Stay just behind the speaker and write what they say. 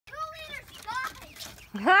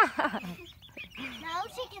No,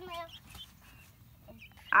 she can live.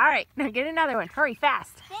 All right, now get another one. Hurry,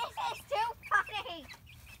 fast. This is too funny.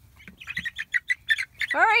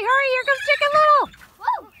 Hurry, hurry, here comes Chicken Little.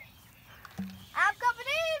 Woo! I'm coming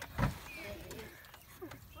in.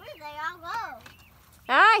 Where did they all go?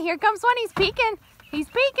 Ah, here comes one. He's peeking. He's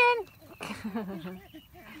peeking.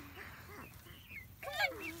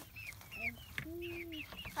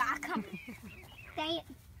 Come on. Dang it.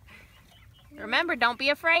 Remember, don't be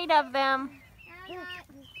afraid of them.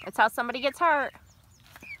 That's how somebody gets hurt.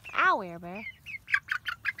 Ow, Air Bear.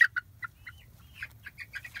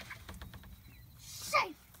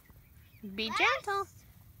 Safe. Be gentle.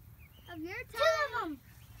 Of your time. Two of them.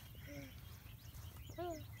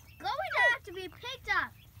 Going to have to be picked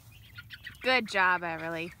up. Good job,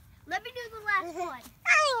 Everly. Let me do the last one.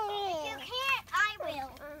 If you can't, I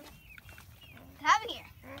will. Come here.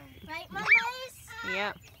 Right, Mamas?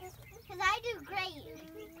 Yep. Because I do great.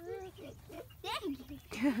 Thank you.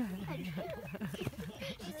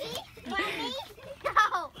 See? Want me? No.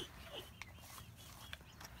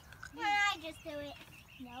 Why don't I just do it?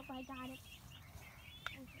 Nope, I got it.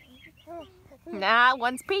 Nah,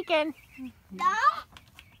 one's peeking. No.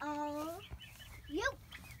 Oh. You.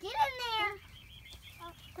 Get in there.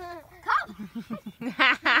 Come.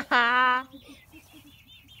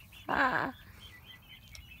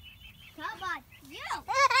 Come on. You.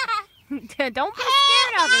 Don't be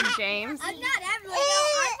scared of him, James. I'm not Emily. No,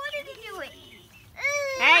 I wanted to do it.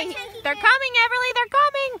 Hey, they're coming, Everly. They're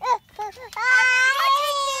coming.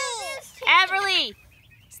 Everly,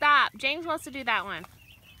 stop. James wants to do that one.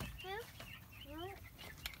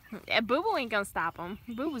 Boo Boo ain't gonna stop him.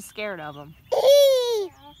 Boo Boo's scared of him.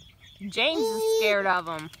 James is scared of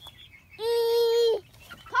him.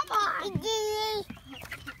 Come on.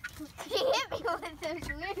 He hit me with those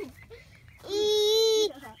weird.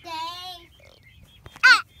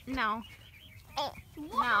 No. What?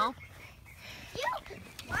 No. You.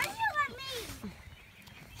 Why did you let me?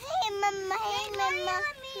 Hey, Mama. Hey, Mama. Why did you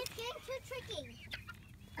let me? It's getting too tricky.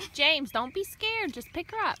 James, don't be scared. Just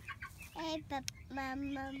pick her up. Hey,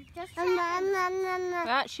 Mama. Just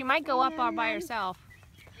Well, she might go up all by herself.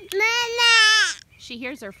 Mama. She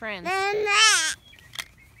hears her friends. Mama.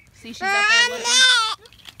 See, she's up there looking.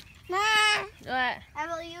 What?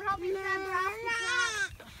 Emily, you help me grab her off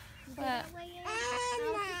the What?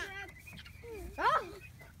 Oh,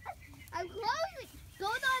 I'm closing. Go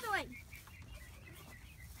the other way.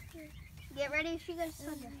 Get ready. She goes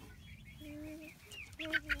under.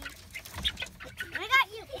 I got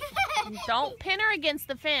you. Don't pin her against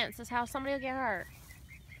the fence. That's how somebody will get hurt.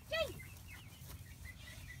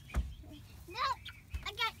 No,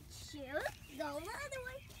 I got you. Go the other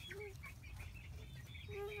way.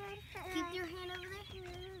 Keep your hand over there.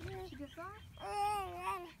 Keep your phone.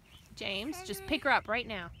 James, just pick her up right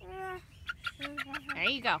now. There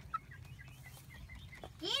you go.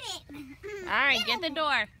 Get it. All right, get the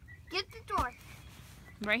door. Get the door.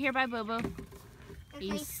 Right here by Boo Boo. Okay.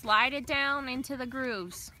 You slide it down into the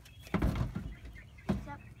grooves. I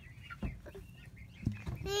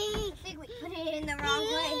think we put it in the wrong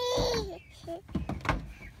way.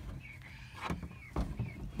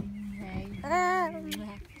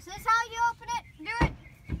 Is this how you open it? Do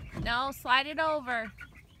it. No, slide it over.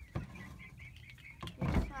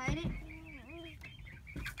 Slide it.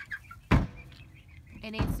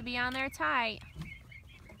 It needs to be on there tight.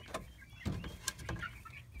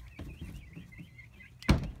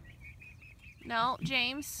 No,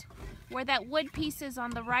 James, where that wood piece is on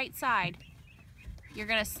the right side, you're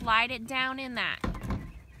going to slide it down in that.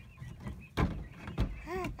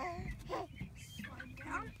 Slide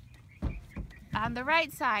down. On the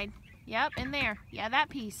right side. Yep, in there. Yeah, that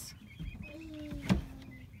piece.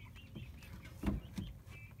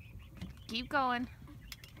 Keep going.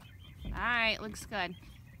 All right, looks good.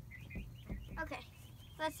 Okay.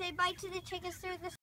 Let's say bye to the chickens through the